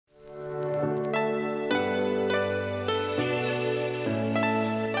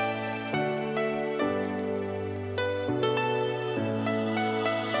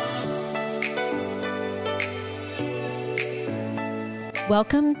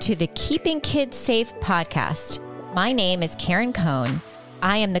Welcome to the Keeping Kids Safe podcast. My name is Karen Cohn.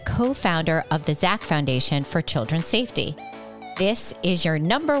 I am the co-founder of the Zach Foundation for Children's Safety. This is your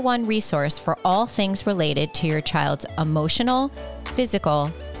number one resource for all things related to your child's emotional,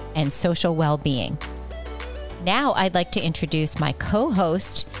 physical, and social well-being. Now I'd like to introduce my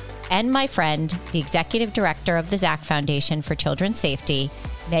co-host and my friend, the executive director of the Zach Foundation for Children's Safety,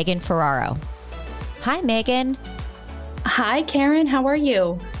 Megan Ferraro. Hi, Megan. Hi, Karen. How are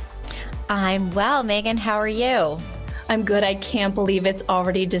you? I'm well, Megan. How are you? I'm good. I can't believe it's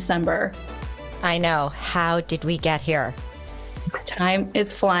already December. I know. How did we get here? Time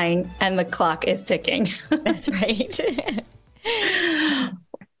is flying and the clock is ticking. That's right.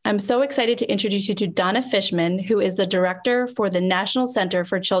 I'm so excited to introduce you to Donna Fishman, who is the director for the National Center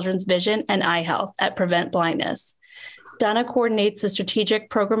for Children's Vision and Eye Health at Prevent Blindness. Donna coordinates the strategic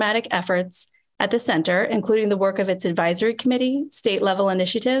programmatic efforts at the center, including the work of its advisory committee, state-level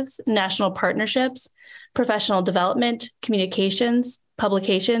initiatives, national partnerships, professional development, communications,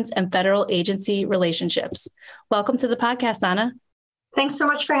 publications, and federal agency relationships. Welcome to the podcast, Donna. Thanks so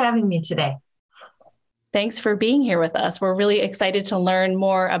much for having me today. Thanks for being here with us. We're really excited to learn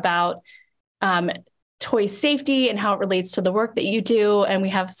more about toy safety and how it relates to the work that you do. And we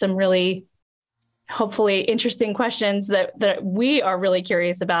have some really hopefully interesting questions that we are really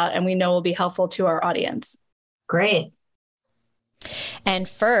curious about and we know will be helpful to our audience. Great. And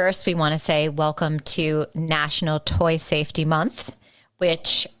first, we want to say welcome to National Toy Safety Month,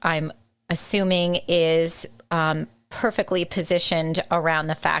 which I'm assuming is perfectly positioned around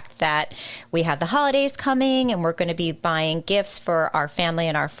the fact that we have the holidays coming and we're going to be buying gifts for our family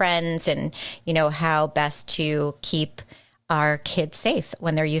and our friends and, you know, how best to keep our kids safe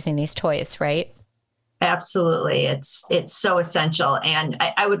when they're using these toys, right? Absolutely. It's so essential. And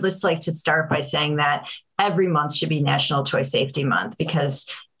I would just like to start by saying that every month should be National Toy Safety Month because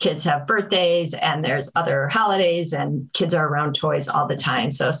kids have birthdays and there's other holidays and kids are around toys all the time.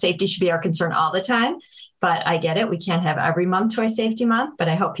 So safety should be our concern all the time. But I get it. We can't have every month Toy Safety Month, but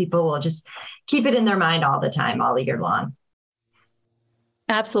I hope people will just keep it in their mind all the time, all year long.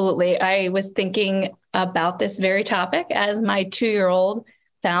 Absolutely. I was thinking about this very topic as my 2-year-old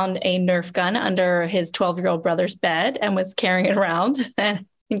found a Nerf gun under his 12-year-old brother's bed and was carrying it around and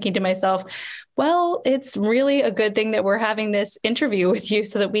thinking to myself, well, it's really a good thing that we're having this interview with you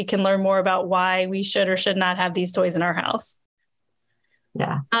so that we can learn more about why we should or should not have these toys in our house.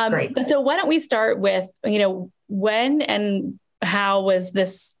 Yeah. Great. So why don't we start with, when and how was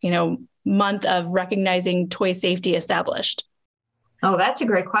this, month of recognizing toy safety established? Oh, that's a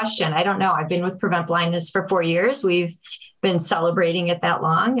great question. I don't know. I've been with Prevent Blindness for 4 years. We've been celebrating it that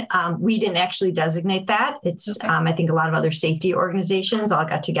long. We didn't actually designate that. It's, okay. I think a lot of other safety organizations all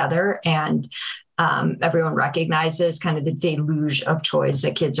got together and everyone recognizes kind of the deluge of toys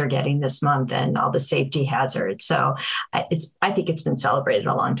that kids are getting this month and all the safety hazards. So I think it's been celebrated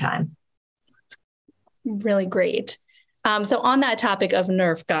a long time. Really great. So on that topic of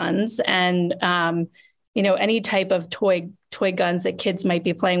Nerf guns and, any type of toy guns that kids might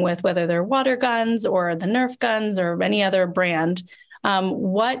be playing with, whether they're water guns or the Nerf guns or any other brand,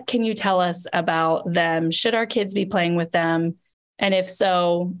 what can you tell us about them? Should our kids be playing with them? And if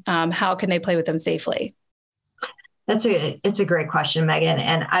so, how can they play with them safely? It's a great question, Megan.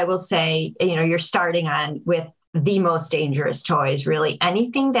 And I will say, you're starting on with the most dangerous toys, really.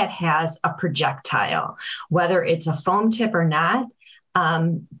 Anything that has a projectile, whether it's a foam tip or not,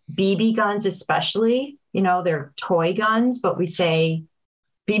 BB guns especially, they're toy guns, but we say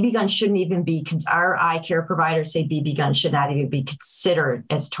BB guns shouldn't even be, our eye care providers say BB guns should not even be considered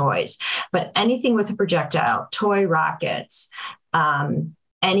as toys. But anything with a projectile, toy rockets,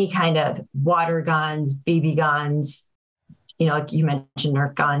 any kind of water guns, BB guns, like you mentioned,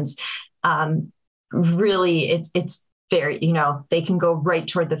 Nerf guns, really it's very, they can go right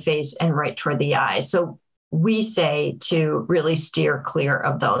toward the face and right toward the eyes. So we say to really steer clear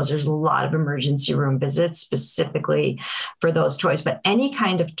of those. There's a lot of emergency room visits specifically for those toys, but any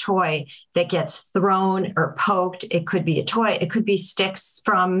kind of toy that gets thrown or poked, it could be a toy, it could be sticks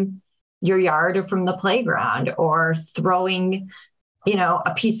from your yard or from the playground or throwing,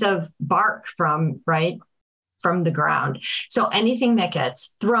 a piece of bark from the ground. So anything that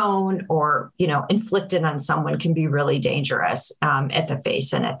gets thrown or, inflicted on someone can be really dangerous at the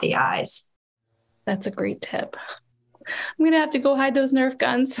face and at the eyes. That's a great tip. I'm going to have to go hide those Nerf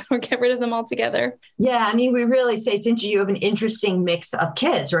guns or get rid of them altogether. Yeah. We really say you have an interesting mix of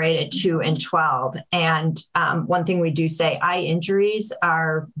kids, right? At 2 and 12. And one thing we do say, eye injuries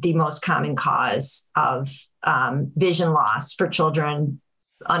are the most common cause of vision loss for children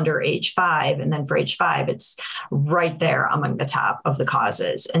under age 5. And then for age 5, it's right there among the top of the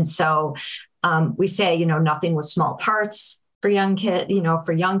causes. And so we say, nothing with small parts for young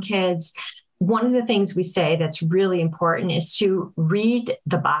kids. One of the things we say that's really important is to read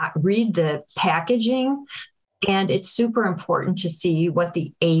the packaging. And it's super important to see what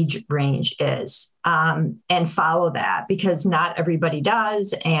the age range is and follow that, because not everybody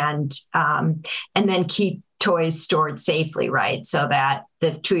does. And then keep toys stored safely, right? So that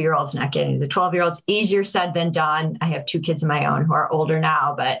the 2-year-old's not getting the 12-year-olds. Easier said than done. I have 2 kids of my own who are older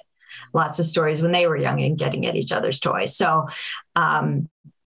now, but lots of stories when they were young and getting at each other's toys. So,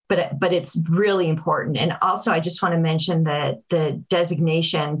 but it's really important. And also, I just want to mention that the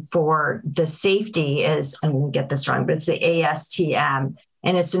designation for the safety is, I'm going to get this wrong, but it's the ASTM,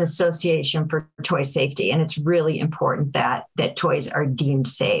 and it's an Association for Toy Safety. And it's really important that toys are deemed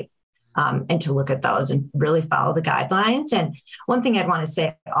safe. And to look at those and really follow the guidelines. And one thing I'd want to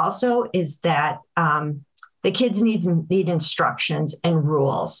say also is that the kids need instructions and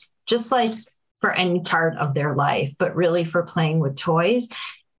rules, just like for any part of their life, but really for playing with toys.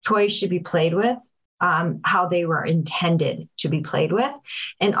 Toys should be played with how they were intended to be played with.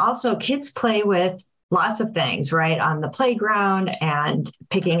 And also kids play with lots of things, right, on the playground and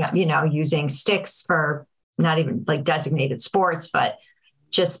picking up, using sticks for not even like designated sports, but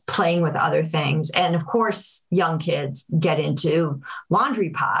just playing with other things. And of course, young kids get into laundry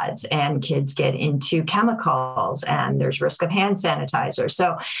pods and kids get into chemicals, and there's risk of hand sanitizer.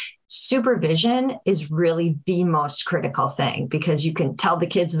 So supervision is really the most critical thing, because you can tell the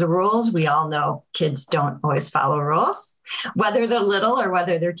kids the rules. We all know kids don't always follow rules, whether they're little or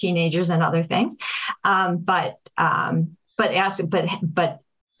whether they're teenagers and other things. But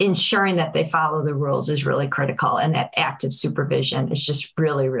ensuring that they follow the rules is really critical. And that active supervision is just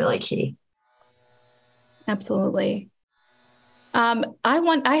really, really key. Absolutely.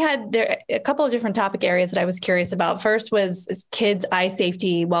 I had a couple of different topic areas that I was curious about. First was kids' eye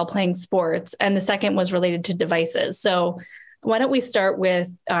safety while playing sports. And the second was related to devices. So why don't we start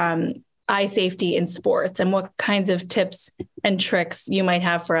with eye safety in sports and what kinds of tips and tricks you might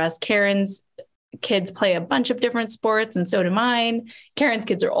have for us. Karen's kids play a bunch of different sports, and so do mine. Karen's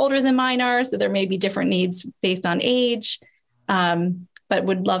kids are older than mine are, so there may be different needs based on age, but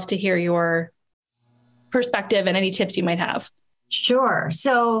would love to hear your perspective and any tips you might have. Sure.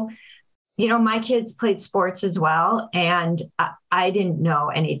 So, my kids played sports as well, and I didn't know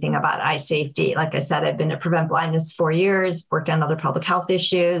anything about eye safety. Like I said, I've been at Prevent Blindness 4 years, worked on other public health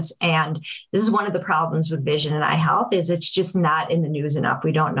issues. And this is one of the problems with vision and eye health is it's just not in the news enough.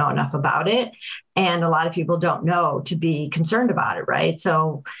 We don't know enough about it. And a lot of people don't know to be concerned about it, right?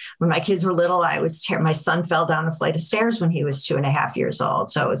 So when my kids were little, my son fell down a flight of stairs when he was 2.5 years old.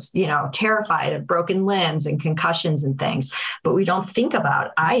 So I was, terrified of broken limbs and concussions and things, but we don't think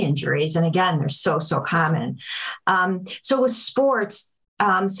about eye injuries. And again, they're so common. So with sports,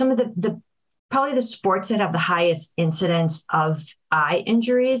 some of probably the sports that have the highest incidence of eye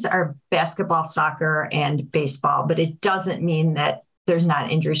injuries are basketball, soccer, and baseball, but it doesn't mean that there's not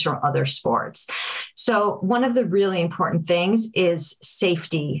injuries from other sports. So one of the really important things is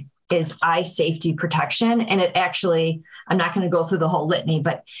eye safety protection. And it actually, I'm not going to go through the whole litany,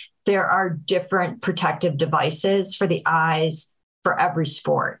 but there are different protective devices for the eyes for every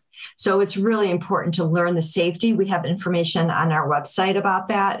sport. So it's really important to learn the safety. We have information on our website about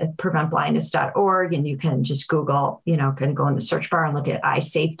that at preventblindness.org. And you can just Google, can go in the search bar and look at eye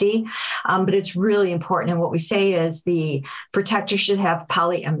safety. But it's really important. And what we say is the protector should have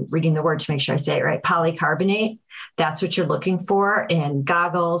I'm reading the word to make sure I say it right, polycarbonate. That's what you're looking for in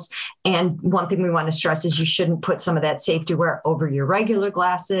goggles. And one thing we want to stress is you shouldn't put some of that safety wear over your regular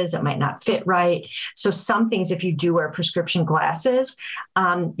glasses. It might not fit right. So some things, if you do wear prescription glasses,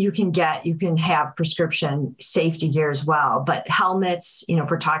 you can have prescription safety gear as well. But helmets, if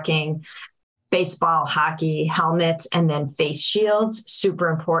we're talking baseball, hockey, helmets, and then face shields, super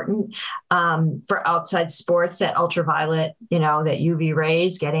important. For outside sports, that ultraviolet, that UV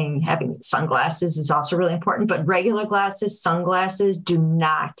rays, having sunglasses is also really important, but regular glasses, sunglasses do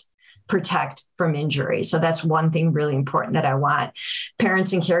not protect from injury. So that's one thing really important that I want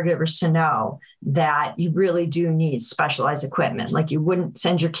parents and caregivers to know, that you really do need specialized equipment. Like you wouldn't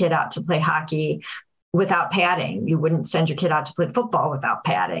send your kid out to play hockey without padding. You wouldn't send your kid out to play football without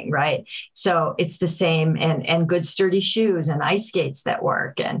padding, right? So it's the same, and good sturdy shoes and ice skates that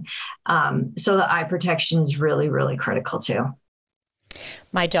work. And so the eye protection is really, really critical too.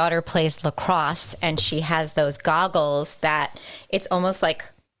 My daughter plays lacrosse, and she has those goggles that it's almost like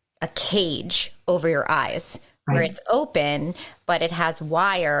a cage over your eyes, right, where it's open, but it has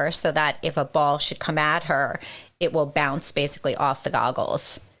wire so that if a ball should come at her, it will bounce basically off the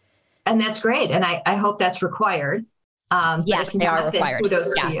goggles. And that's great. And I hope that's required. Yes, they are required.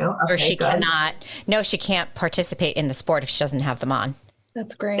 Kudos to you. Okay, or she she can't participate in the sport if she doesn't have them on.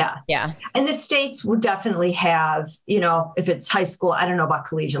 That's great. Yeah. And the states will definitely have, if it's high school, I don't know about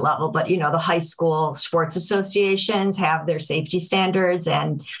collegiate level, but, the high school sports associations have their safety standards.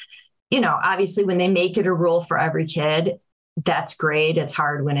 And, obviously when they make it a rule for every kid, that's great. It's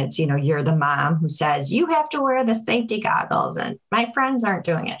hard when it's, you're the mom who says, you have to wear the safety goggles and my friends aren't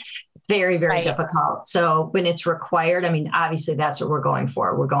doing it. Very, very difficult. So when it's required, obviously that's what we're going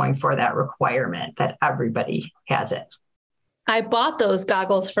for. We're going for that requirement that everybody has it. I bought those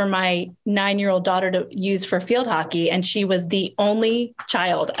goggles for my 9-year-old daughter to use for field hockey. And she was the only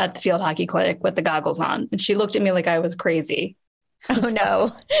child at the field hockey clinic with the goggles on. And she looked at me like I was crazy. Oh,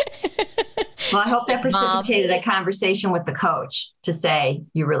 no. Well, I hope that precipitated a conversation with the coach to say,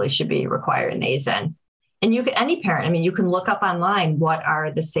 you really should be requiring these. And any parent, you can look up online, what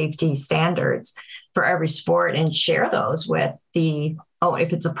are the safety standards for every sport and share those with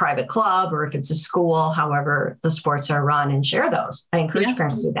if it's a private club or if it's a school, however the sports are run, and share those. I encourage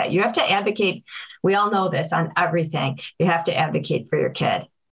parents to do that. You have to advocate. We all know this on everything. You have to advocate for your kid.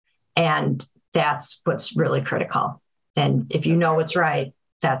 And that's what's really critical. And if you know what's right,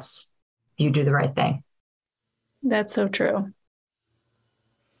 you do the right thing. That's so true.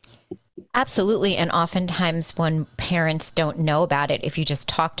 Absolutely. And oftentimes when parents don't know about it, if you just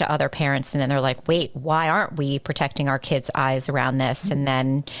talk to other parents and then they're like, wait, why aren't we protecting our kids' eyes around this? And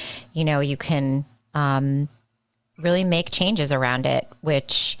then, you can really make changes around it,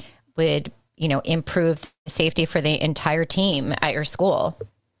 which would, improve safety for the entire team at your school.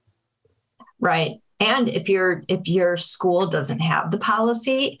 Right. And if your school doesn't have the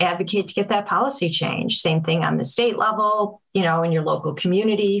policy, advocate to get that policy changed. Same thing on the state level, in your local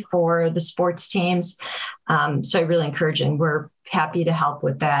community for the sports teams. So I really encourage, and we're happy to help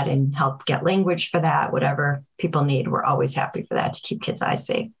with that and help get language for that, whatever people need. We're always happy for that to keep kids' eyes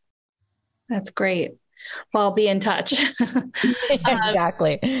safe. That's great. Well, I'll be in touch.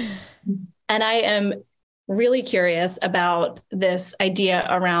 Exactly. And I am really curious about this idea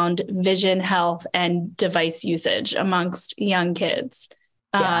around vision health and device usage amongst young kids,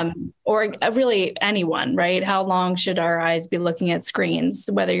 or really anyone, right? How long should our eyes be looking at screens,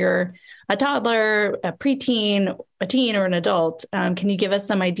 whether you're a toddler, a preteen, a teen, or an adult? Can you give us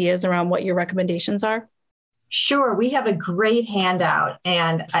some ideas around what your recommendations are? Sure. We have a great handout,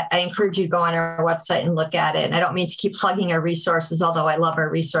 and I encourage you to go on our website and look at it. And I don't mean to keep plugging our resources, although I love our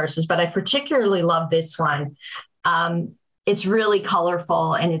resources, but I particularly love this one. It's really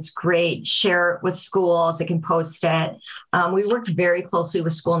colorful and it's great. Share it with schools. They can post it. We work very closely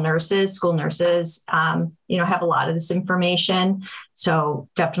with school nurses. School nurses, have a lot of this information. So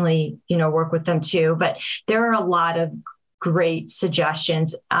definitely, work with them too. But there are a lot of great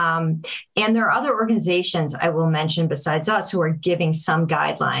suggestions. And there are other organizations I will mention besides us who are giving some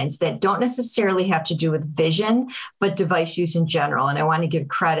guidelines that don't necessarily have to do with vision, but device use in general. And I want to give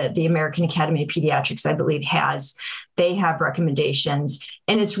credit. The American Academy of Pediatrics, I believe, they have recommendations,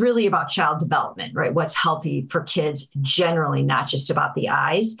 and it's really about child development, right? What's healthy for kids generally, not just about the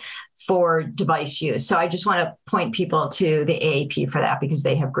eyes, for device use. So I just want to point people to the AAP for that, because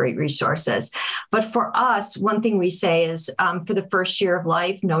they have great resources. But for us, one thing we say is for the first year of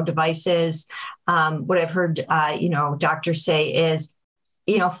life, no devices. What I've heard, doctors say is,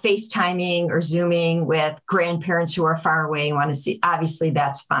 FaceTiming or Zooming with grandparents who are far away and want to see, obviously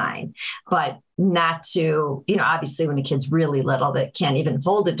that's fine, but not to, obviously when the kid's really little that can't even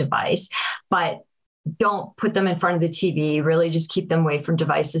hold a device, but don't put them in front of the TV, really just keep them away from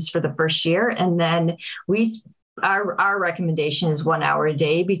devices for the first year. And then our recommendation is 1 hour a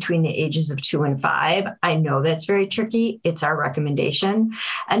day between the ages of 2 and 5. I know that's very tricky. It's our recommendation.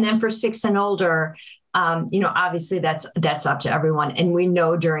 And then for 6 and older, obviously that's up to everyone. And we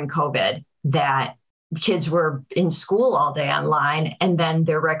know during COVID that kids were in school all day online, and then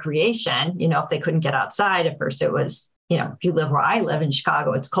their recreation, if they couldn't get outside, at first it was, if you live where I live in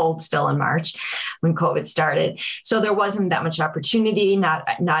Chicago, it's cold still in March when COVID started. So there wasn't that much opportunity. Not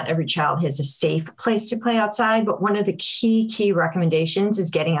every child has a safe place to play outside, but one of the key recommendations is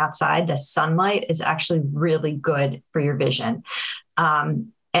getting outside. The sunlight is actually really good for your vision.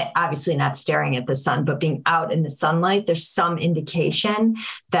 Obviously not staring at the sun, but being out in the sunlight, there's some indication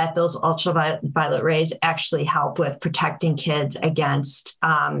that those ultraviolet rays actually help with protecting kids against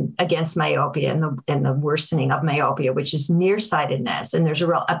myopia and the worsening of myopia, which is nearsightedness. And there's a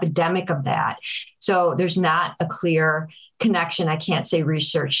real epidemic of that. So there's not a clear connection. I can't say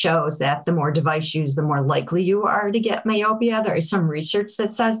research shows that the more device use, the more likely you are to get myopia. There is some research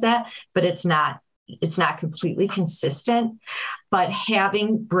that says that, but it's not it's not completely consistent, but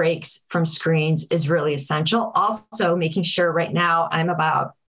having breaks from screens is really essential. Also, making sure right now I'm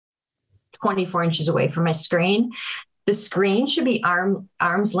about 24 inches away from my screen. The screen should be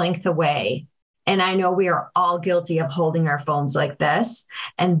arm's length away. And I know we are all guilty of holding our phones like this.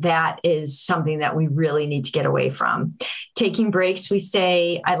 And that is something that we really need to get away from. Taking breaks, we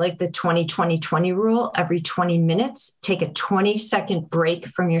say, I like the 20-20-20 rule. Every 20 minutes, take a 20-second break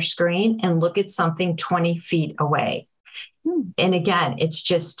from your screen and look at something 20 feet away. And again, it's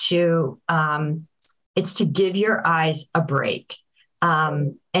just it's to give your eyes a break.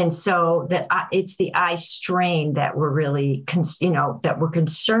 And so that it's the eye strain that we're really, that we're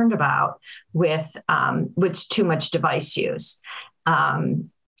concerned about with too much device use. And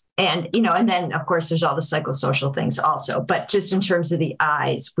then of course there's all the psychosocial things also, but just in terms of the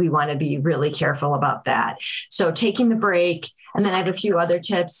eyes, we want to be really careful about that. So taking the break, and then I have a few other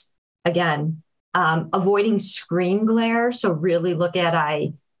tips. Again, avoiding screen glare. So really look at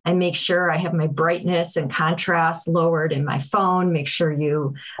I make sure I have my brightness and contrast lowered in my phone. Make sure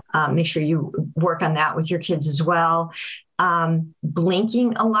you work on that with your kids as well.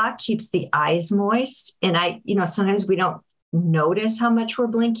 Blinking a lot keeps the eyes moist. And sometimes we don't notice how much we're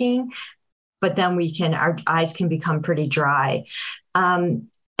blinking, but then our eyes can become pretty dry. And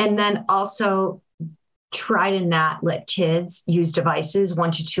then also try to not let kids use devices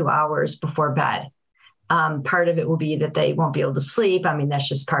 1 to 2 hours before bed. Part of it will be that they won't be able to sleep. I mean, that's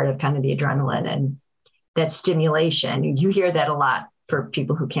just part of kind of the adrenaline and that stimulation. You hear that a lot for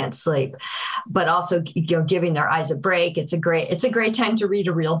people who can't sleep, but also, giving their eyes a break. It's a great time to read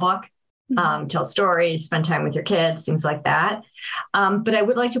a real book, tell stories, spend time with your kids, things like that. But I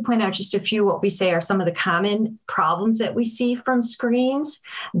would like to point out just a few, what we say are some of the common problems that we see from screens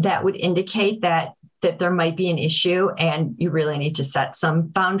that would indicate that there might be an issue and you really need to set some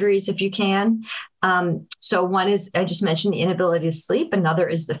boundaries if you can. So one is, I just mentioned, the inability to sleep. Another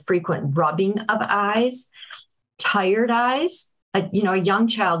is the frequent rubbing of eyes, tired eyes. A young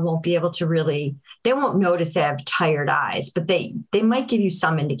child won't be able to they won't notice they have tired eyes, but they might give you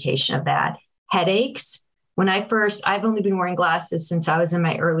some indication of that. Headaches. I've only been wearing glasses since I was in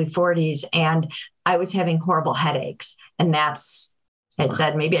my early 40s, and I was having horrible headaches. And I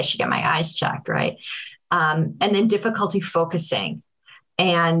said, maybe I should get my eyes checked, right? And then difficulty focusing.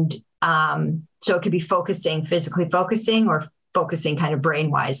 And so it could be physically focusing, or focusing kind of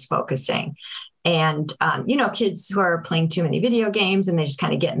brain-wise focusing. And, kids who are playing too many video games and they just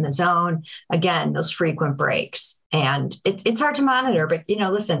kind of get in the zone, again, those frequent breaks. And it's hard to monitor, but,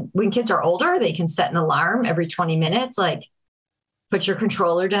 listen, when kids are older, they can set an alarm every 20 minutes, like put your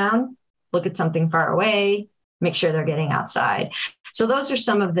controller down, look at something far away, make sure they're getting outside. So those are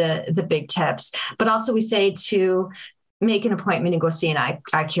some of the big tips. But also we say to make an appointment and go see an eye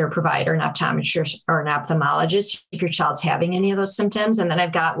care provider, an optometrist, or an ophthalmologist if your child's having any of those symptoms. And then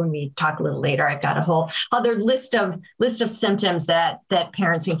when we talk a little later, I've got a whole other list of symptoms that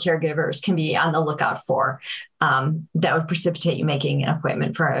parents and caregivers can be on the lookout for that would precipitate you making an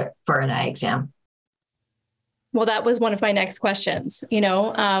appointment for an eye exam. Well, that was one of my next questions.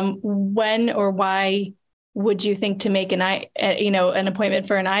 When or why would you think to make an appointment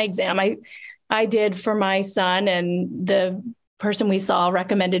for an eye exam? I did for my son, and the person we saw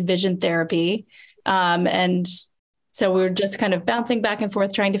recommended vision therapy. And so we were just kind of bouncing back and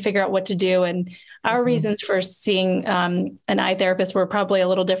forth, trying to figure out what to do. And our reasons for seeing an eye therapist were probably a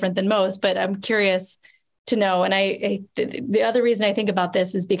little different than most, but I'm curious to know. And the other reason I think about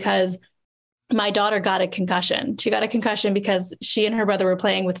this is because my daughter got a concussion. She got a concussion because she and her brother were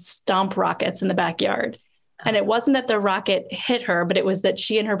playing with stomp rockets in the backyard. And it wasn't that the rocket hit her, but it was that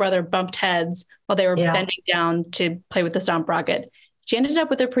she and her brother bumped heads while they were bending down to play with the stomp rocket. She ended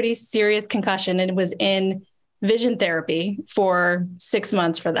up with a pretty serious concussion and was in vision therapy for 6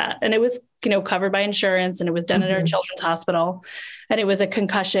 months for that. And it was, covered by insurance, and it was done at our children's hospital. And it was a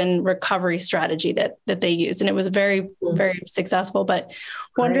concussion recovery strategy that they used. And it was very, very successful. But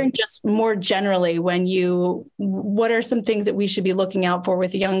wondering just more generally, what are some things that we should be looking out for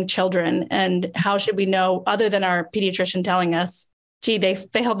with young children, and how should we know, other than our pediatrician telling us, gee, they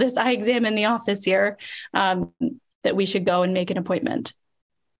failed this eye exam in the office here, that we should go and make an appointment?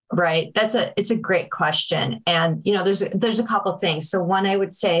 Right. It's a great question. And, there's a couple of things. So one, I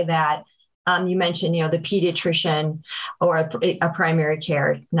would say that you mentioned, the pediatrician or a primary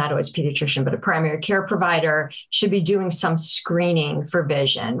care, not always pediatrician, but a primary care provider should be doing some screening for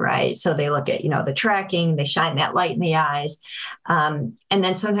vision, right? So they look at, the tracking, they shine that light in the eyes. And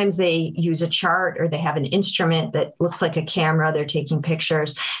then sometimes they use a chart, or they have an instrument that looks like a camera. They're taking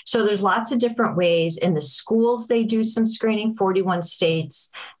pictures. So there's lots of different ways. In the schools, they do some screening, 41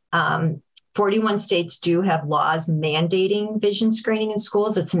 states. 41 states do have laws mandating vision screening in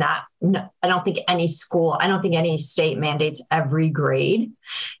schools. It's not, I don't think any state mandates every grade.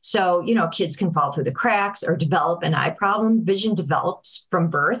 So, kids can fall through the cracks or develop an eye problem. Vision develops from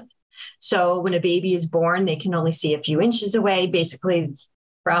birth. So when a baby is born, they can only see a few inches away, basically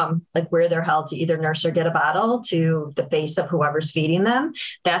from like where they're held to either nurse or get a bottle to the face of whoever's feeding them.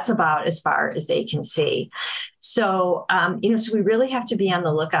 That's about as far as they can see. So, so we really have to be on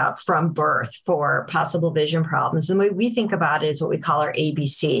the lookout from birth for possible vision problems. And the way we think about it is what we call our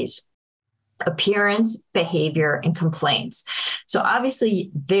ABCs: appearance, behavior, and complaints. So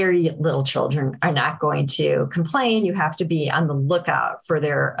obviously very little children are not going to complain. You have to be on the lookout for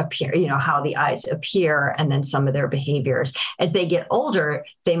their how the eyes appear, and then some of their behaviors. As they get older,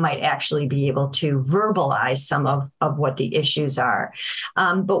 they might actually be able to verbalize some of what the issues are.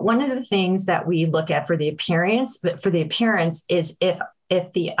 But one of the things that we look at for the appearance is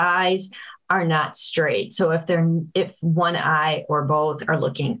if the eyes are not straight. So if one eye or both are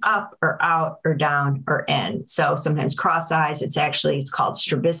looking up or out or down or in. So sometimes cross eyes, it's called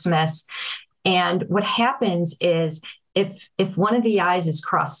strabismus. And what happens is if one of the eyes is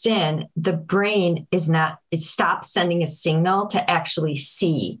crossed in, the brain it stops sending a signal to actually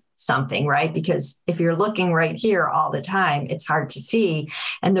see something, right? Because if you're looking right here all the time, it's hard to see,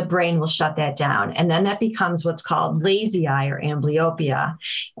 and the brain will shut that down. And then that becomes what's called lazy eye or amblyopia.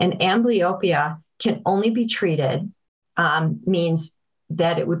 And amblyopia can only be treated, means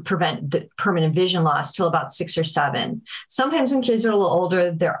that it would prevent the permanent vision loss till about 6 or 7. Sometimes when kids are a little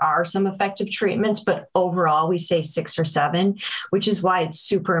older, there are some effective treatments, but overall we say 6 or 7, which is why it's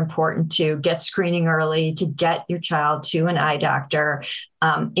super important to get screening early, to get your child to an eye doctor.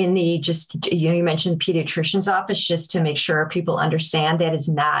 You mentioned the pediatrician's office, just to make sure people understand that is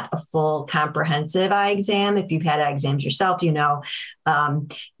not a full comprehensive eye exam. If you've had eye exams yourself,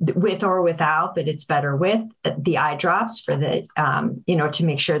 with or without, but it's better with the eye drops for the, to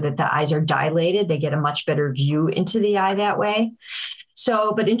make sure that the eyes are dilated. They get a much better view into the eye that way.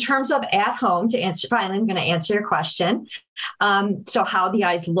 So, but in terms of at home, finally, I'm going to answer your question. So how the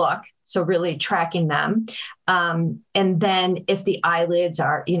eyes look. So really tracking them. And then if the eyelids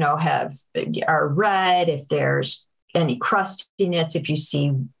are red, if there's any crustiness, if you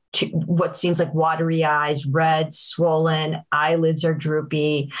see what seems like watery eyes, red, swollen, eyelids are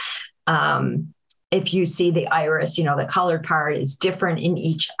droopy. If you see the iris, the colored part is different in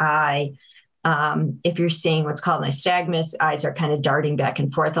each eye. If you're seeing what's called nystagmus, eyes are kind of darting back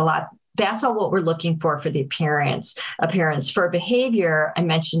and forth a lot. That's all what we're looking for the appearance. For behavior, I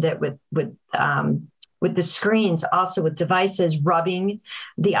mentioned it with the screens, also with devices, rubbing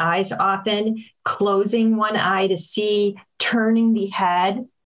the eyes often, closing one eye to see, turning the head.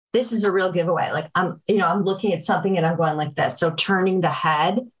 This is a real giveaway. Like I'm looking at something and I'm going like this. So turning the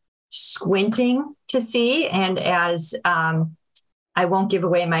head, squinting to see. And as I won't give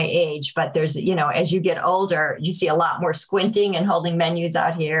away my age, but there's, as you get older, you see a lot more squinting and holding menus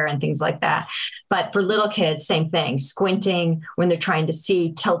out here and things like that. But for little kids, same thing, squinting when they're trying to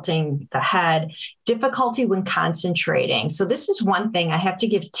see, tilting the head, difficulty when concentrating. So this is one thing I have to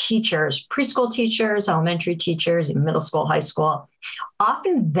give teachers, preschool teachers, elementary teachers, middle school, high school.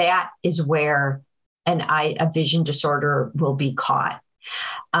 Often that is where a vision disorder will be caught.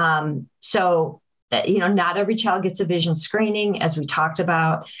 Not every child gets a vision screening, as we talked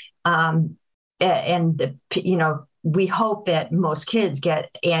about. We hope that most kids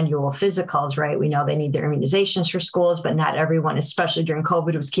get annual physicals, right? We know they need their immunizations for schools, but not everyone, especially during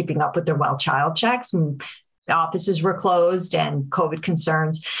COVID, was keeping up with their well child checks. And offices were closed and COVID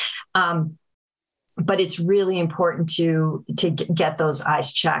concerns. But it's really important to get those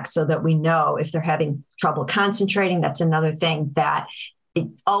eyes checked so that we know if they're having trouble concentrating. That's another thing that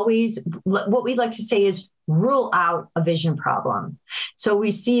what we like to say is rule out a vision problem. So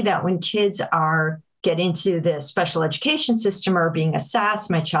we see that when kids get into the special education system or being assessed,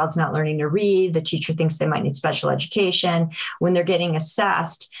 my child's not learning to read, the teacher thinks they might need special education. When they're getting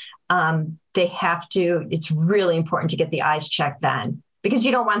assessed, it's really important to get the eyes checked then, because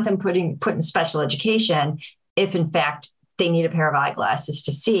you don't want them put in special education if in fact they need a pair of eyeglasses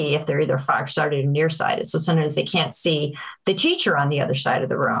to see if they're either farsighted or nearsighted. So sometimes they can't see the teacher on the other side of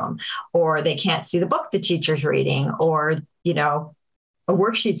the room, or they can't see the book the teacher's reading, or, a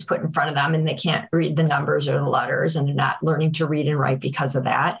worksheet's put in front of them and they can't read the numbers or the letters, and they're not learning to read and write because of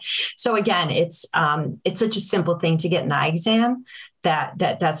that. So again, it's such a simple thing to get an eye exam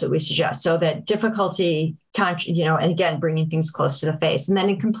that's what we suggest. So that difficulty, and again, bringing things close to the face. And then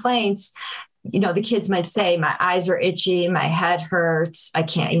in complaints, the kids might say, my eyes are itchy, my head hurts, I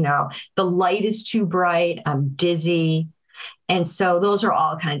can't, the light is too bright, I'm dizzy. And so those are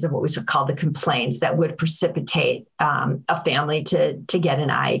all kinds of what we call the complaints that would precipitate a family to get an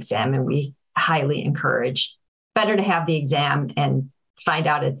eye exam. And we highly encourage, better to have the exam and find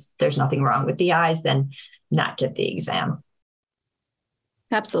out there's nothing wrong with the eyes than not get the exam.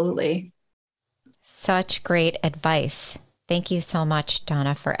 Absolutely. Such great advice. Thank you so much,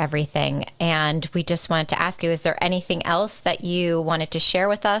 Donna, for everything. And we just wanted to ask you, is there anything else that you wanted to share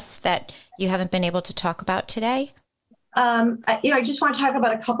with us that you haven't been able to talk about today? I just want to talk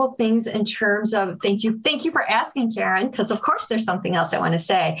about a couple of things in terms of, thank you for asking, Karen, because of course there's something else I want to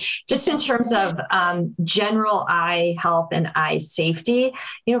say, just in terms of general eye health and eye safety.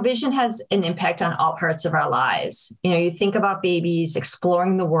 Vision has an impact on all parts of our lives. You think about babies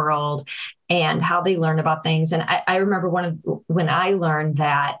exploring the world and how they learn about things. And I remember when I learned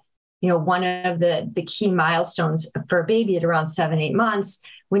that, one of the key milestones for a baby at around 7-8 months,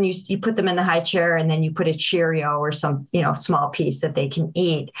 when you put them in the high chair and then you put a Cheerio or some, small piece that they can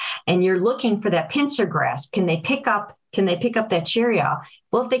eat, and you're looking for that pincer grasp. Can they pick up that Cheerio?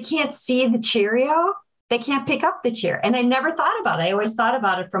 Well, if they can't see the Cheerio, they can't pick up the chair. And I never thought about it. I always thought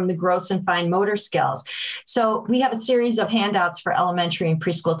about it from the gross and fine motor skills. So we have a series of handouts for elementary and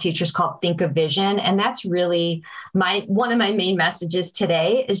preschool teachers called Think of Vision. And that's really one of my main messages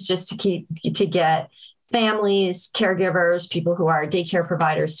today, is just to get families, caregivers, people who are daycare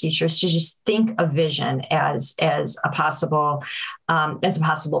providers, teachers, to just think of vision as a possible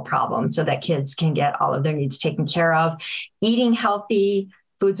problem, so that kids can get all of their needs taken care of. Eating healthy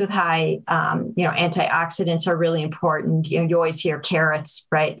foods with high, antioxidants are really important. You always hear carrots,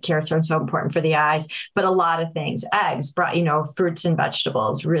 right? Carrots are so important for the eyes, but a lot of things, eggs, fruits and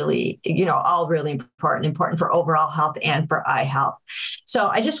vegetables, really, all really important for overall health and for eye health. So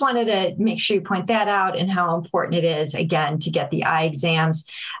I just wanted to make sure you point that out, and how important it is, again, to get the eye exams.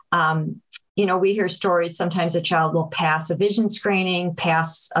 We hear stories. Sometimes a child will pass a vision screening,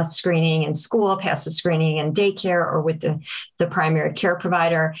 pass a screening in school, pass a screening in daycare or with the primary care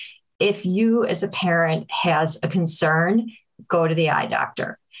provider. If you as a parent has a concern, go to the eye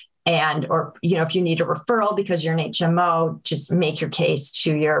doctor. Or if you need a referral because you're an HMO, just make your case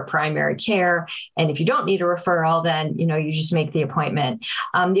to your primary care. And if you don't need a referral, then, you just make the appointment.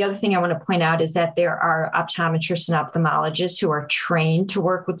 The other thing I want to point out is that there are optometrists and ophthalmologists who are trained to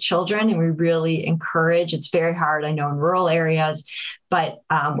work with children. And we really encourage, it's very hard, I know, in rural areas, but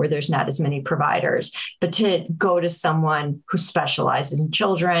where there's not as many providers, but to go to someone who specializes in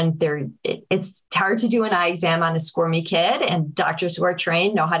children. It's hard to do an eye exam on a squirmy kid, and doctors who are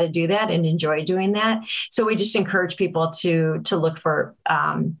trained know how to do that and enjoy doing that. So we just encourage people to look for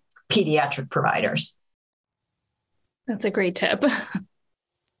pediatric providers. That's a great tip.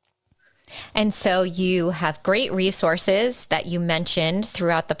 And so you have great resources that you mentioned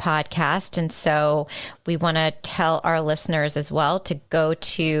throughout the podcast. And so we want to tell our listeners as well to go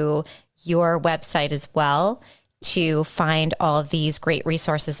to your website as well to find all of these great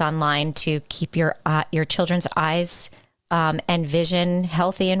resources online to keep your children's eyes and vision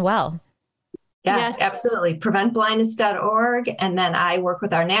healthy and well. Yes, absolutely. PreventBlindness.org. And then I work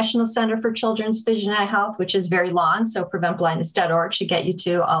with our National Center for Children's Vision and Eye Health, which is very long. So PreventBlindness.org should get you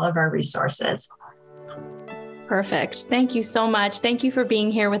to all of our resources. Perfect. Thank you so much. Thank you for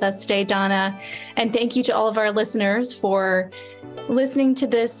being here with us today, Donna. And thank you to all of our listeners for listening to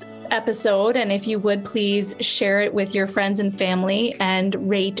this episode. And if you would, please share it with your friends and family, and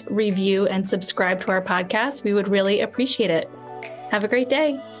rate, review, and subscribe to our podcast. We would really appreciate it. Have a great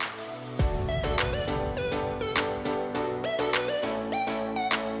day.